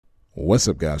What's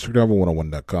up, guys?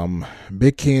 Screwdriver101.com.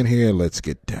 Big Ken here. Let's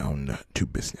get down to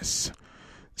business.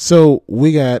 So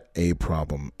we got a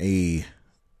problem.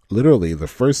 Literally the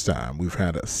first time we've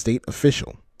had a state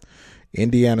official,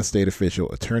 Indiana state official,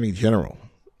 Attorney General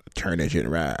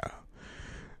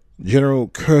General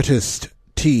Curtis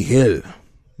T. Hill,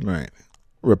 right?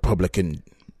 Republican,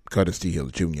 Curtis T. Hill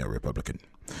Jr., Republican,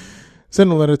 sent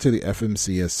a letter to the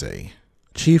FMCSA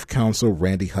Chief Counsel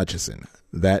Randy Hutchison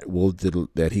that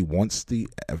he wants the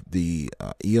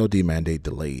ELD mandate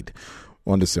delayed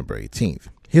on December 18th.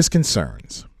 His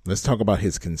concerns. Let's talk about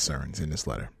his concerns in this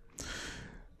letter.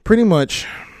 Pretty much,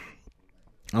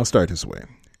 I'll start this way.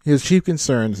 His chief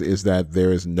concerns is that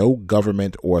there is no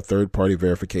government or third-party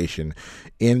verification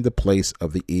in the place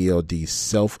of the ELD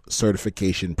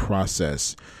self-certification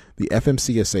process the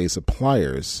FMCSA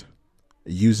suppliers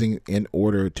using in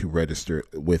order to register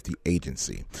with the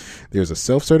agency. There's a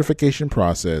self-certification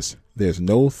process. There's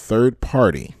no third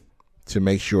party to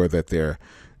make sure that they're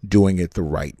doing it the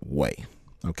right way.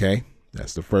 Okay?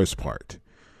 That's the first part.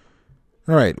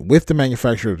 All right. With the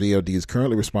manufacturer of the ELD is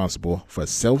currently responsible for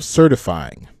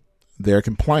self-certifying their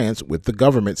compliance with the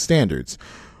government standards,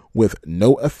 with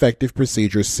no effective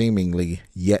procedure seemingly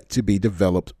yet to be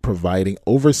developed providing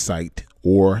oversight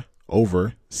or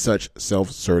over such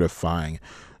self-certifying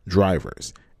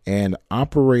drivers, and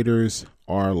operators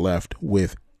are left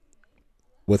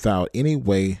without any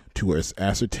way to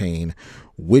ascertain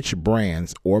which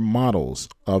brands or models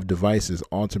of devices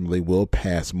ultimately will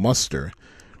pass muster,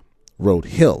 wrote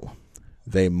Hill.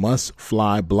 They must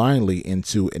fly blindly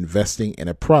into investing in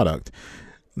a product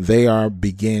they are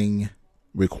beginning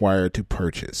required to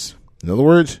purchase. In other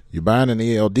words, you're buying an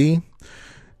ELD,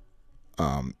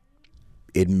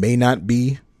 it may not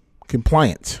be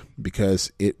compliant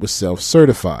because it was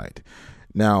self-certified.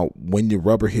 Now, when the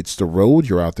rubber hits the road,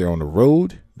 you're out there on the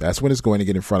road, that's when it's going to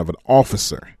get in front of an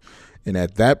officer. And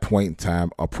at that point in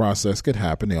time, a process could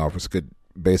happen. The officer could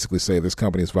basically say this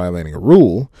company is violating a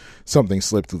rule, something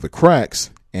slipped through the cracks,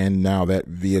 and now that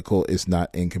vehicle is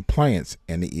not in compliance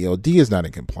and the ELD is not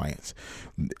in compliance.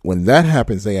 When that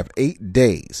happens, they have 8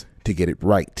 days to get it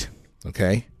right.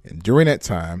 Okay? And during that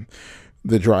time,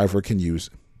 the driver can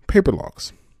use paper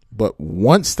logs. But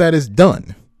once that is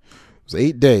done, those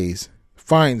 8 days,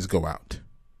 fines go out.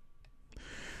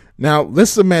 Now,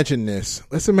 let's imagine this.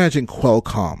 Let's imagine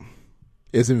Qualcomm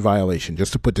is in violation,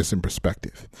 just to put this in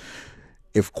perspective.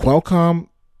 If Qualcomm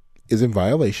is in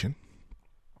violation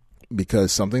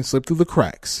because something slipped through the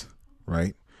cracks,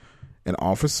 right?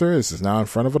 This is now in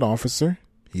front of an officer.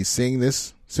 He's seeing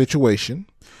this situation.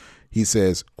 He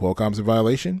says, Qualcomm's in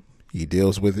violation. He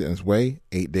deals with it in his way.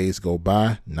 8 days go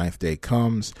by. 9th day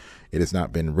comes. It has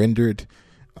not been rendered.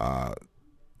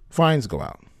 Fines go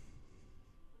out.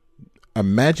 Let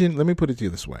me put it to you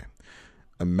this way.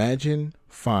 Imagine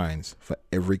fines for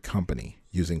every company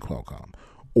using Qualcomm,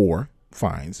 or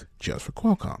fines just for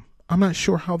Qualcomm. I'm not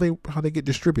sure how they get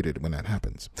distributed when that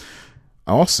happens.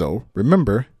 Also,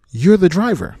 remember, you're the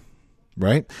driver,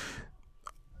 right?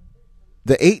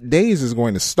 The 8 days is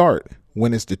going to start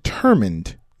when it's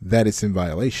determined that it's in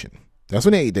violation. That's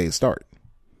when the 8 days start,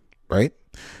 right?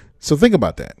 So think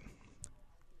about that.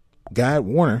 Guy at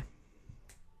Warner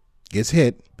gets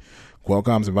hit.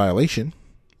 Qualcomm's in violation.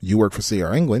 You work for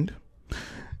CR England.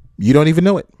 You don't even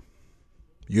know it.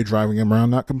 You're driving him around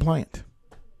not compliant.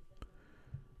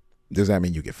 Does that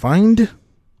mean you get fined?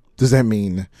 Does that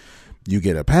mean you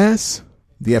get a pass?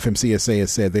 The FMCSA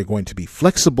has said they're going to be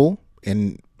flexible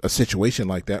in a situation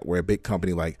like that, where a big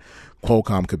company like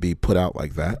Qualcomm could be put out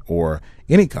like that, or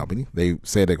any company. They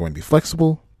say they're going to be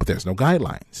flexible, but there's no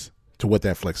guidelines to what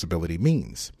that flexibility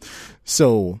means.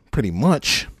 So pretty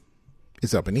much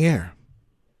it's up in the air.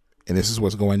 And this is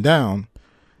what's going down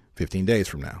 15 days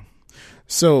from now.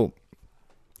 So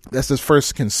that's his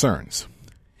first concerns.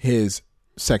 His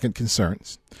second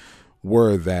concerns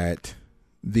were that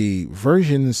the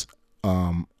versions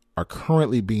are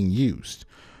currently being used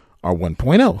are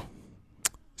 1.0.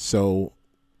 So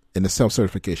in the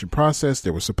self-certification process,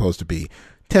 there was supposed to be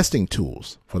testing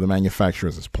tools for the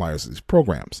manufacturers and suppliers of these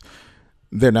programs.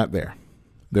 They're not there.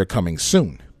 They're coming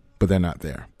soon, but they're not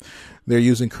there. They're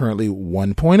using currently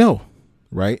 1.0,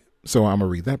 right? So I'm going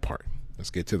to read that part.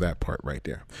 Let's get to that part right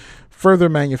there. Further,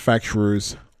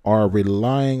 manufacturers are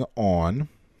relying on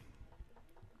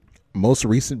most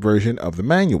recent version of the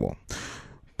manual.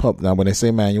 Now, when they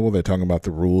say manual, they're talking about the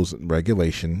rules and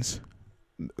regulations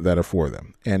that are for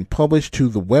them, and published to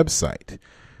the website,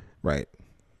 right?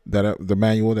 The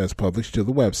manual that's published to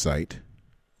the website,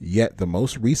 yet the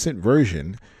most recent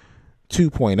version,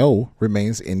 2.0,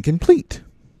 remains incomplete.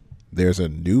 There's a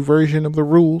new version of the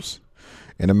rules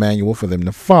and a manual for them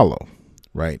to follow,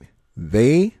 right?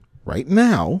 They, right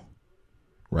now,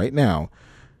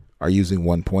 are using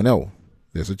 1.0.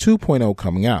 There's a 2.0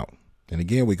 coming out. And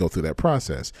again, we go through that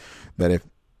process. That if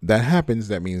that happens,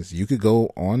 that means you could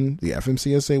go on the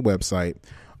FMCSA website,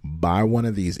 buy one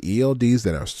of these ELDs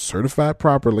that are certified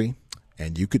properly,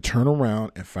 and you could turn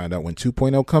around and find out when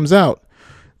 2.0 comes out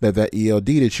that ELD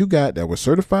that you got that was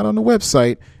certified on the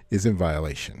website is in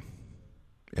violation.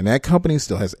 And that company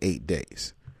still has 8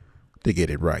 days to get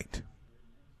it right.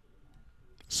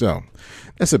 So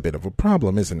that's a bit of a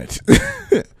problem, isn't it?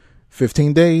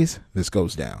 15 days, this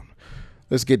goes down.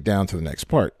 Let's get down to the next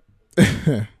part.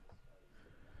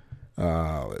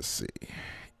 Let's see.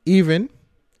 Even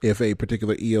if a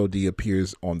particular ELD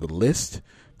appears on the list,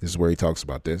 this is where he talks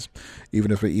about this.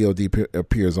 Even if an ELD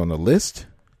appears on the list,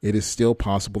 it is still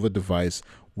possible the device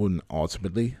will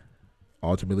ultimately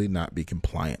not be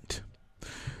compliant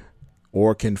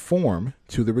or conform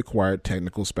to the required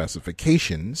technical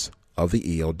specifications of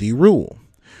the ELD rule,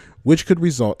 which could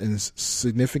result in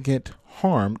significant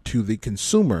harm to the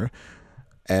consumer,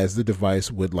 as the device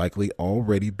would likely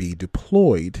already be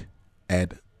deployed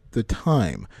at the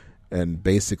time. And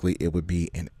basically, it would be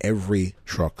in every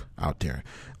truck out there.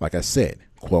 Like I said,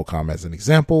 Qualcomm as an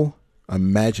example.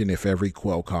 Imagine if every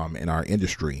Qualcomm in our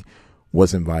industry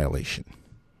was in violation.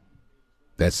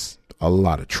 That's a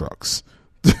lot of trucks.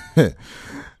 And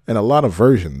a lot of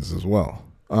versions as well.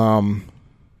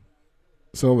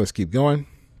 So let's keep going.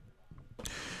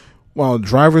 While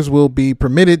drivers will be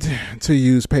permitted to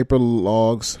use paper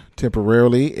logs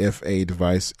temporarily if a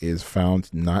device is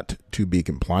found not to be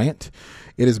compliant,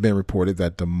 it has been reported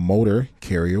that the motor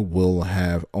carrier will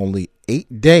have only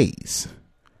 8 days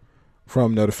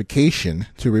from notification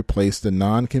to replace the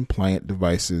non-compliant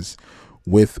devices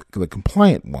with the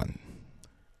compliant one.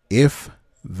 If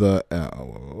the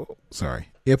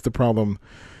problem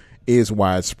is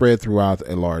widespread throughout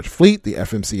a large fleet, the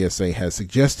FMCSA has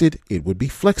suggested it would be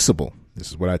flexible. This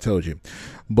is what I told you.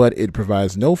 But it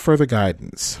provides no further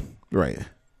guidance. Right.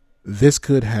 This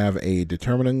could have a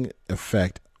determining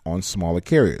effect on smaller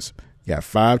carriers. You have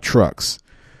 5 trucks.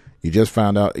 You just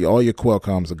found out all your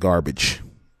Qualcomms are garbage.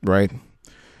 Right?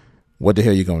 What the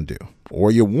hell are you going to do?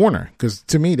 Or your Warner. Because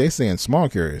to me, they're saying small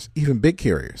carriers, even big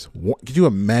carriers. Could you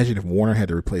imagine if Warner had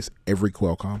to replace every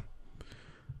Qualcomm?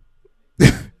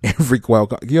 Every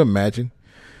Qualcomm. Can you imagine?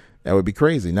 That would be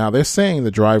crazy. Now, they're saying the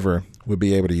driver would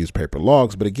be able to use paper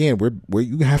logs, but again,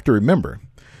 you have to remember,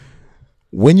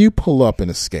 when you pull up in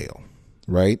a scale,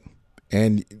 right,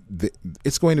 and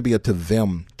it's going to be up to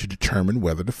them to determine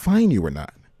whether to fine you or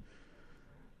not.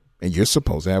 And you're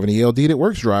supposed to have an ELD that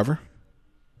works, driver.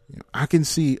 I can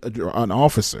see an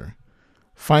officer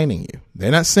fining you. They're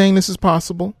not saying this is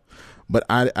possible, but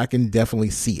I can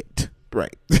definitely see it.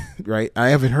 Right. Right. I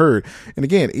haven't heard. And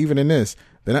again, even in this,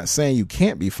 they're not saying you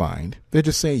can't be fined. They're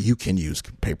just saying you can use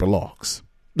paper logs.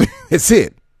 That's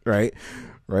it. Right.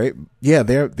 Right. Yeah.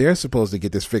 They're supposed to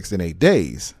get this fixed in 8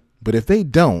 days. But if they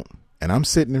don't, and I'm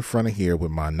sitting in front of here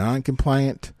with my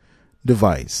non-compliant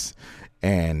device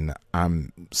and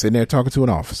I'm sitting there talking to an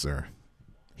officer,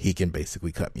 he can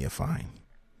basically cut me a fine.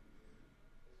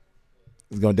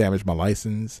 It's going to damage my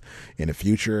license in the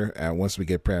future. And once we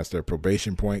get past their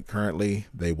probation point, currently,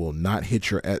 they will not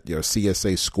hit your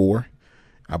CSA score,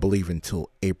 I believe, until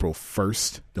April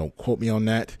 1st. Don't quote me on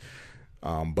that.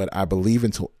 But I believe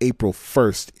until April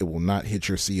 1st, it will not hit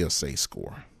your CSA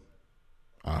score.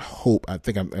 I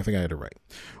think I had it right.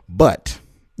 But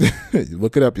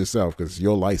look it up yourself, because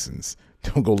your license.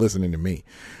 Don't go listening to me.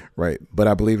 Right. But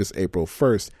I believe it's April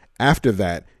 1st. After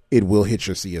that, it will hit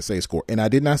your CSA score. And I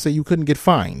did not say you couldn't get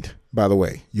fined, by the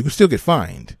way. You can still get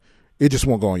fined. It just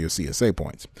won't go on your CSA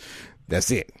points.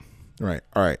 That's it. Right.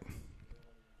 All right.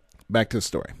 Back to the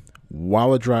story.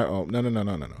 While a driver... Oh, no.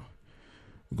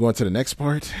 We're going to the next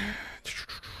part.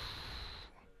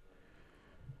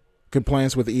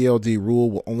 Compliance with the ELD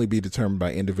rule will only be determined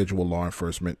by individual law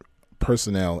enforcement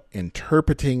personnel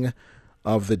interpreting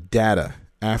of the data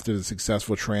after the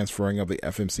successful transferring of the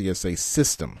FMCSA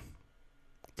system.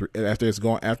 In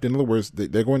other words,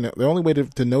 the only way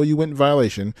to know you went in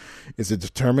violation is to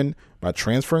determine by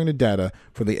transferring the data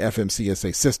from the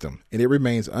FMCSA system. And it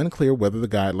remains unclear whether the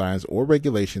guidelines or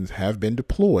regulations have been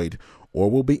deployed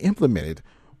or will be implemented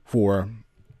or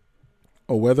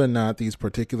whether or not these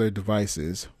particular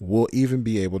devices will even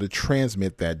be able to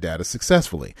transmit that data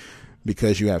successfully,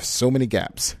 because you have so many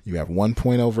gaps. You have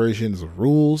 1.0 versions of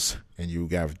rules and you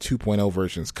have 2.0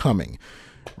 versions coming,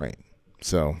 right?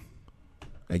 So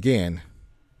again,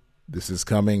 this is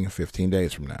coming 15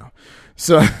 days from now.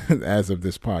 So as of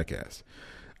this podcast.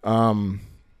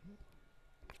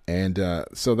 And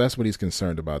so that's what he's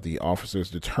concerned about. The officers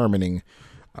determining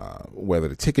whether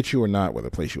to ticket you or not, whether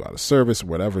to place you out of service,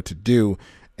 whatever to do,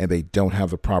 and they don't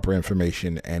have the proper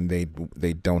information, and they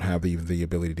don't have the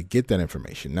ability to get that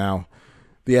information. Now,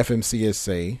 the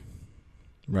FMCSA,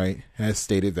 right, has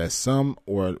stated that some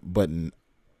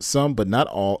but not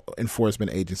all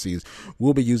enforcement agencies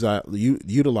will be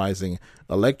utilizing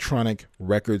electronic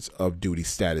records of duty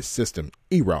status system,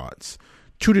 ERODS,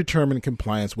 to determine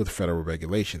compliance with federal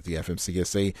regulations. The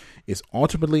FMCSA is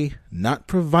ultimately not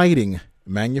providing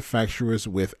manufacturers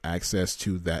with access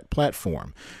to that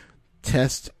platform.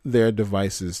 Test their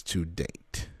devices to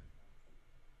date.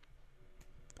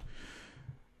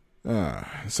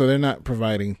 So they're not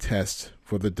providing tests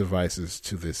for the devices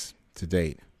to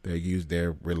date.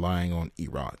 They're relying on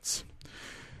ERODS.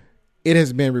 It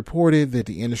has been reported that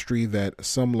the industry that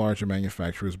some larger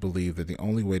manufacturers believe that the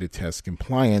only way to test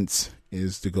compliance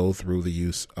is to go through the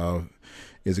use of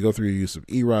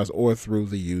ERODS or through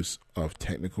the use of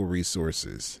technical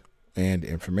resources and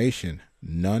information,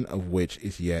 none of which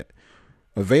is yet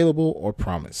available or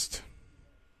promised.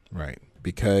 Right?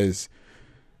 Because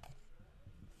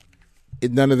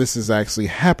none of this is actually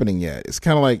happening yet. It's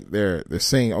kind of like they're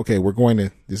saying, okay,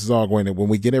 this is all going to, when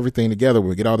we get everything together,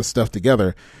 when we get all the stuff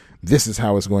together, this is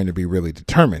how it's going to be really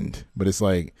determined. But it's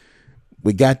like,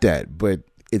 we got that, but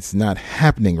it's not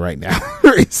happening right now.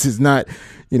 This is not,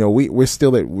 we're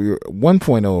still at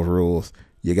 1.0 of rules.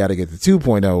 You got to get to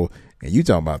 2.0, and you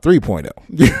talking about 3.0.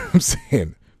 You know what I'm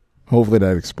saying? Hopefully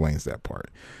that explains that part.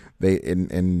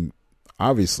 And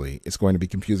obviously it's going to be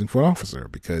confusing for an officer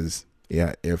because,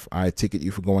 yeah, if I ticket you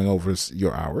for going over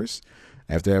your hours,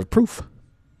 I have to have proof,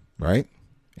 right?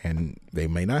 And they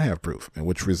may not have proof, and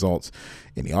which results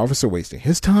in the officer wasting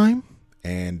his time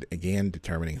and, again,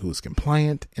 determining who's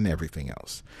compliant and everything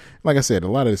else. Like I said, a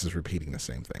lot of this is repeating the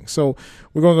same thing. So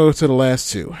we're going to go to the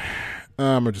last two.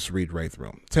 I'm going to just read right through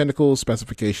them. Technical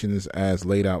specifications as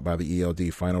laid out by the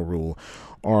ELD final rule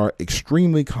are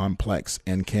extremely complex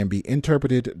and can be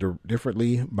interpreted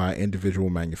differently by individual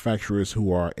manufacturers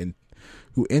who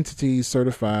entities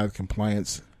certified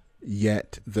compliance,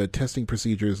 yet the testing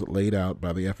procedures laid out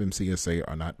by the FMCSA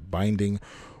are not binding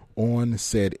on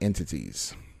said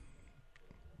entities.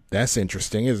 That's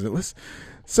interesting, isn't it?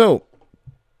 So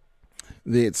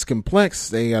it's complex.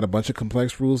 They got a bunch of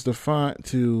complex rules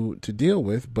to deal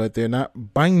with, but they're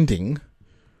not binding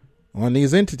on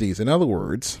these entities. In other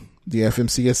words, the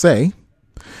FMCSA,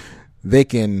 they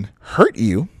can hurt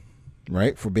you,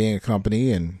 right, for being a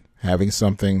company and having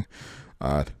something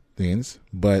things,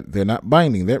 but they're not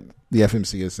binding. The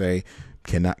FMCSA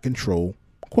cannot control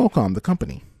Qualcomm, the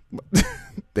company.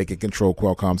 They can control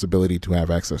Qualcomm's ability to have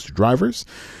access to drivers.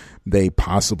 They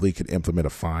possibly could implement a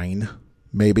fine,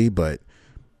 maybe, but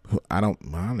I don't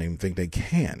even think they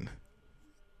can.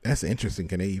 That's interesting.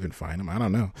 Can they even fine them? I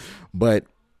don't know. But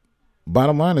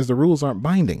bottom line is the rules aren't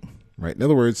binding, right? In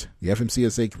other words, the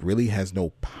FMCSA really has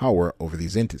no power over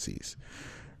these entities,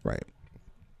 right?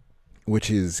 Which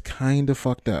is kind of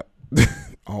fucked up.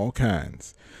 All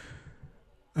kinds.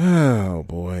 Oh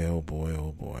boy, oh boy,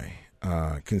 oh boy.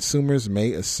 Consumers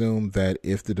may assume that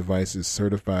if the device is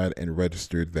certified and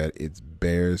registered that it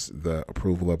bears the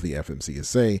approval of the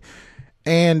FMCSA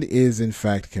and is in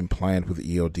fact compliant with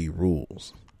ELD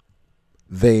rules.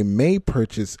 They may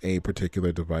purchase a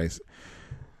particular device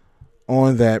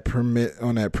on that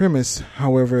premise.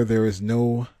 However, there is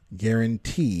no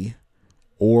guarantee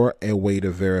or a way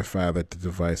to verify that the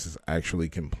device is actually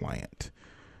compliant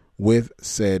with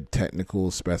said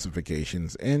technical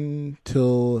specifications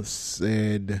until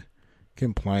said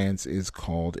compliance is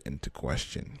called into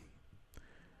question.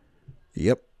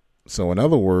 Yep. So in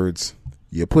other words,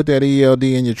 you put that ELD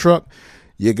in your truck,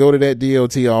 you go to that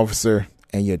DOT officer,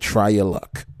 and you try your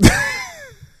luck.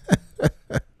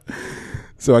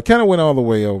 So I kind of went all the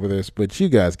way over this, but you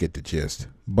guys get the gist.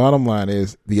 Bottom line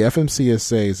is the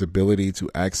FMCSA's ability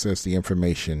to access the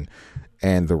information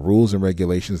and the rules and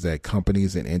regulations that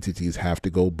companies and entities have to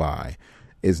go by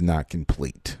is not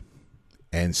complete.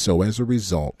 And so as a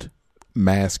result,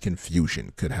 mass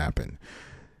confusion could happen.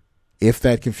 If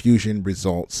that confusion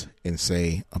results in,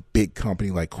 say, a big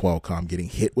company like Qualcomm getting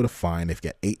hit with a fine, they've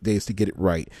got 8 days to get it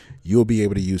right, you'll be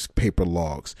able to use paper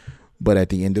logs. But at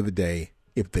the end of the day,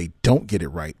 if they don't get it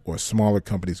right or smaller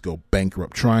companies go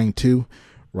bankrupt trying to,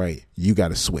 right, you got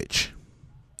to switch.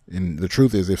 And the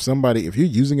truth is, if you're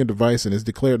using a device and it's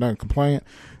declared non-compliant,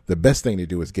 the best thing to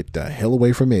do is get the hell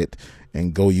away from it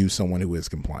and go use someone who is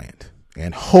compliant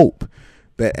and hope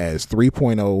that adds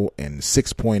 3.0 and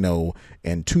 6.0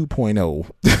 and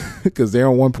 2.0 because they're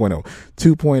on 1.0,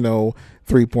 2.0,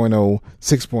 3.0,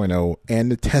 6.0,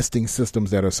 and the testing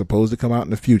systems that are supposed to come out in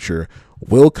the future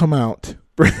will come out,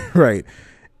 right?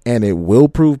 And it will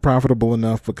prove profitable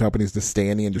enough for companies to stay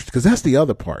in the industry. Because that's the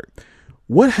other part.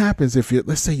 What happens if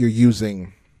let's say you're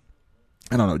using,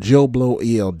 I don't know, Joe Blow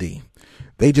ELD.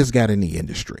 They just got in the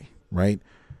industry, right?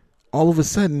 All of a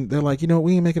sudden, they're like, we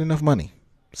ain't making enough money.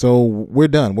 So we're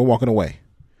done. We're walking away.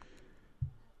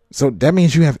 So that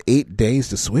means you have 8 days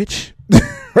to switch,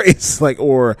 right? It's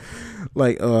because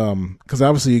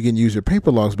obviously you can use your paper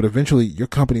logs, but eventually your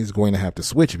company is going to have to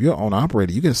switch. If you're an owner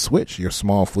operator, you can switch your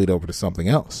small fleet over to something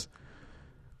else.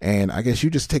 And I guess you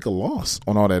just take a loss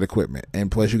on all that equipment.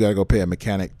 And plus you got to go pay a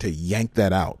mechanic to yank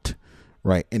that out,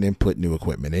 right? And then put new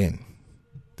equipment in.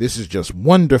 This is just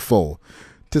wonderful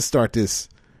to start this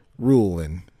rule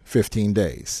in 15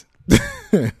 days.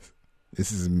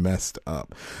 This is messed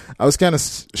up. I was kind of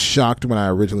shocked when I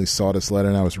originally saw this letter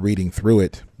and I was reading through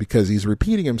it because he's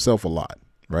repeating himself a lot,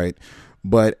 right?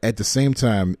 But at the same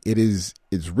time, it's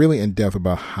really in depth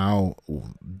about how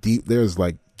deep there's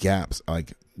like gaps,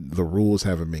 like the rules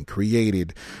haven't been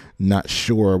created, not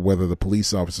sure whether the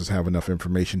police officers have enough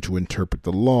information to interpret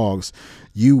the logs.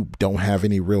 You don't have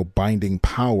any real binding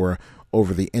power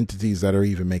over the entities that are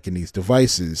even making these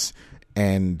devices.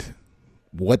 And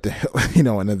what the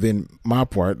hell, and then my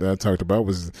part that I talked about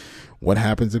was what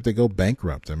happens if they go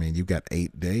bankrupt? I mean, you've got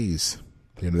 8 days.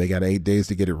 They got 8 days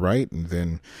to get it right, and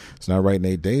then it's not right in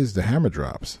 8 days, the hammer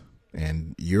drops.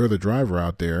 And you're the driver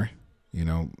out there,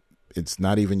 it's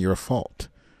not even your fault.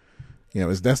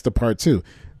 That's the part too.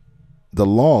 The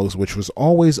logs, which was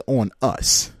always on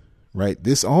us, right?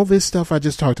 All this stuff I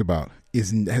just talked about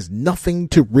has nothing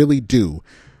to really do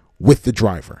with the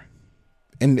driver.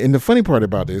 And the funny part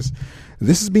about this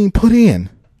is being put in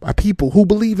by people who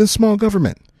believe in small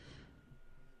government.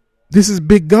 This is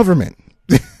big government.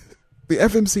 The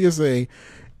FMCSA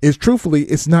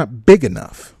it's not big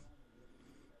enough.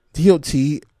 DOT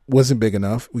wasn't big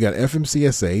enough. We got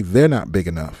FMCSA. They're not big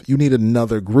enough. You need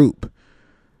another group,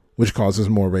 which causes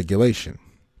more regulation.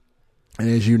 And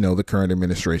as you know, the current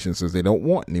administration says they don't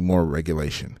want any more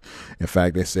regulation. In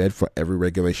fact, they said for every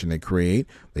regulation they create,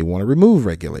 they want to remove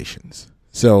regulations.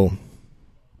 So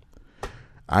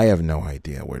I have no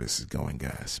idea where this is going,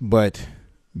 guys. But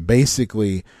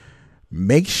basically,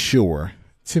 make sure,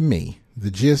 to me,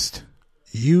 just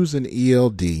use an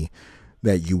ELD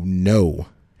that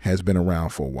has been around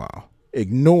for a while.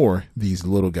 Ignore these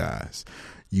little guys.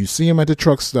 You see them at the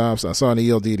truck stops. I saw an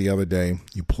ELD the other day.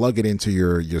 You plug it into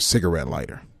your cigarette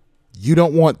lighter. You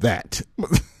don't want that.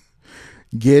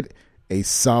 Get a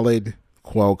solid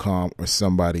Qualcomm or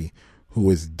somebody who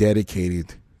is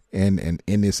dedicated and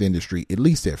in this industry, at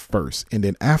least at first. And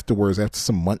then afterwards, after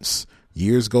some months,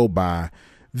 years go by,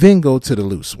 then go to the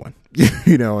loose one.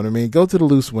 You know what I mean? Go to the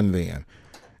loose one then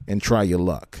and try your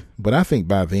luck. But I think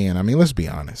by then, let's be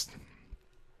honest.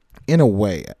 In a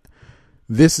way,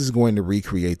 this is going to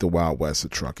recreate the Wild West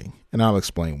of trucking. And I'll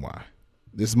explain why.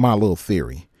 This is my little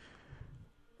theory.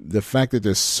 The fact that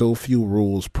there's so few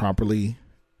rules properly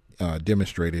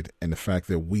demonstrated, and the fact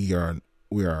that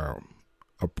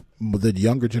the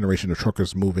younger generation of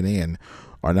truckers moving in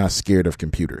are not scared of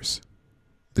computers.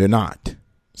 They're not.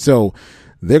 So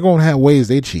they're going to have ways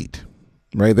they cheat,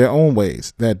 right? Their own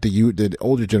ways that the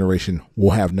older generation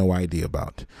will have no idea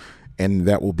about. And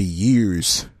that will be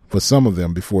years for some of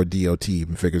them before DOT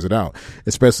even figures it out,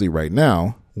 especially right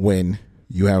now when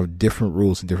you have different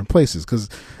rules in different places. Because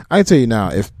I tell you now,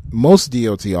 if most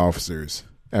DOT officers,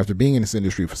 after being in this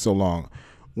industry for so long,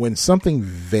 when something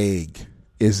vague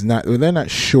when they're not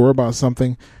sure about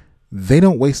something, they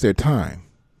don't waste their time,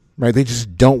 right? They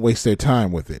just don't waste their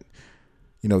time with it.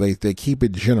 They keep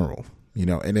it general,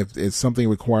 and if something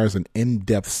requires an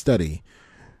in-depth study,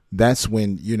 that's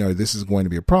when, this is going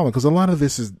to be a problem. Because a lot of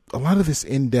this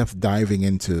in-depth diving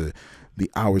into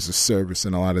the hours of service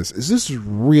and a lot of this is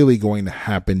really going to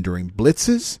happen during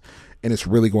blitzes, and it's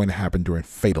really going to happen during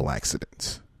fatal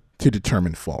accidents to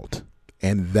determine fault.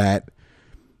 And that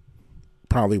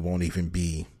probably won't even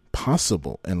be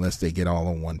possible unless they get all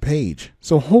on one page.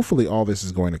 So hopefully all this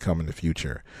is going to come in the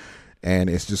future, and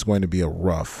it's just going to be a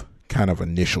rough kind of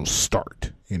initial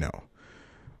start,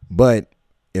 But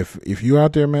if you're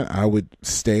out there, man, I would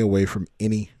stay away from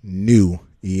any new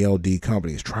ELD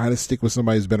companies. Try to stick with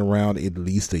somebody who's been around at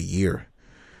least a year.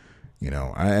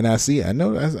 I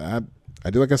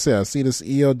do, like I said, I see this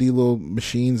ELD little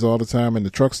machines all the time in the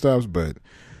truck stops, but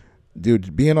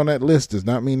dude, being on that list does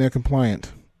not mean they're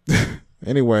compliant.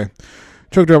 Anyway,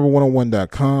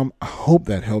 truckdriver101.com. I hope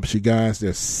that helps you guys.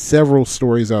 There's several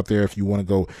stories out there if you want to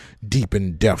go deep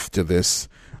in depth to this.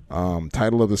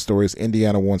 Title of the story is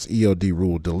Indiana wants ELD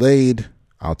rule delayed.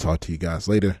 I'll talk to you guys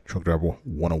later.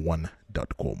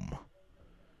 truckdriver101.com.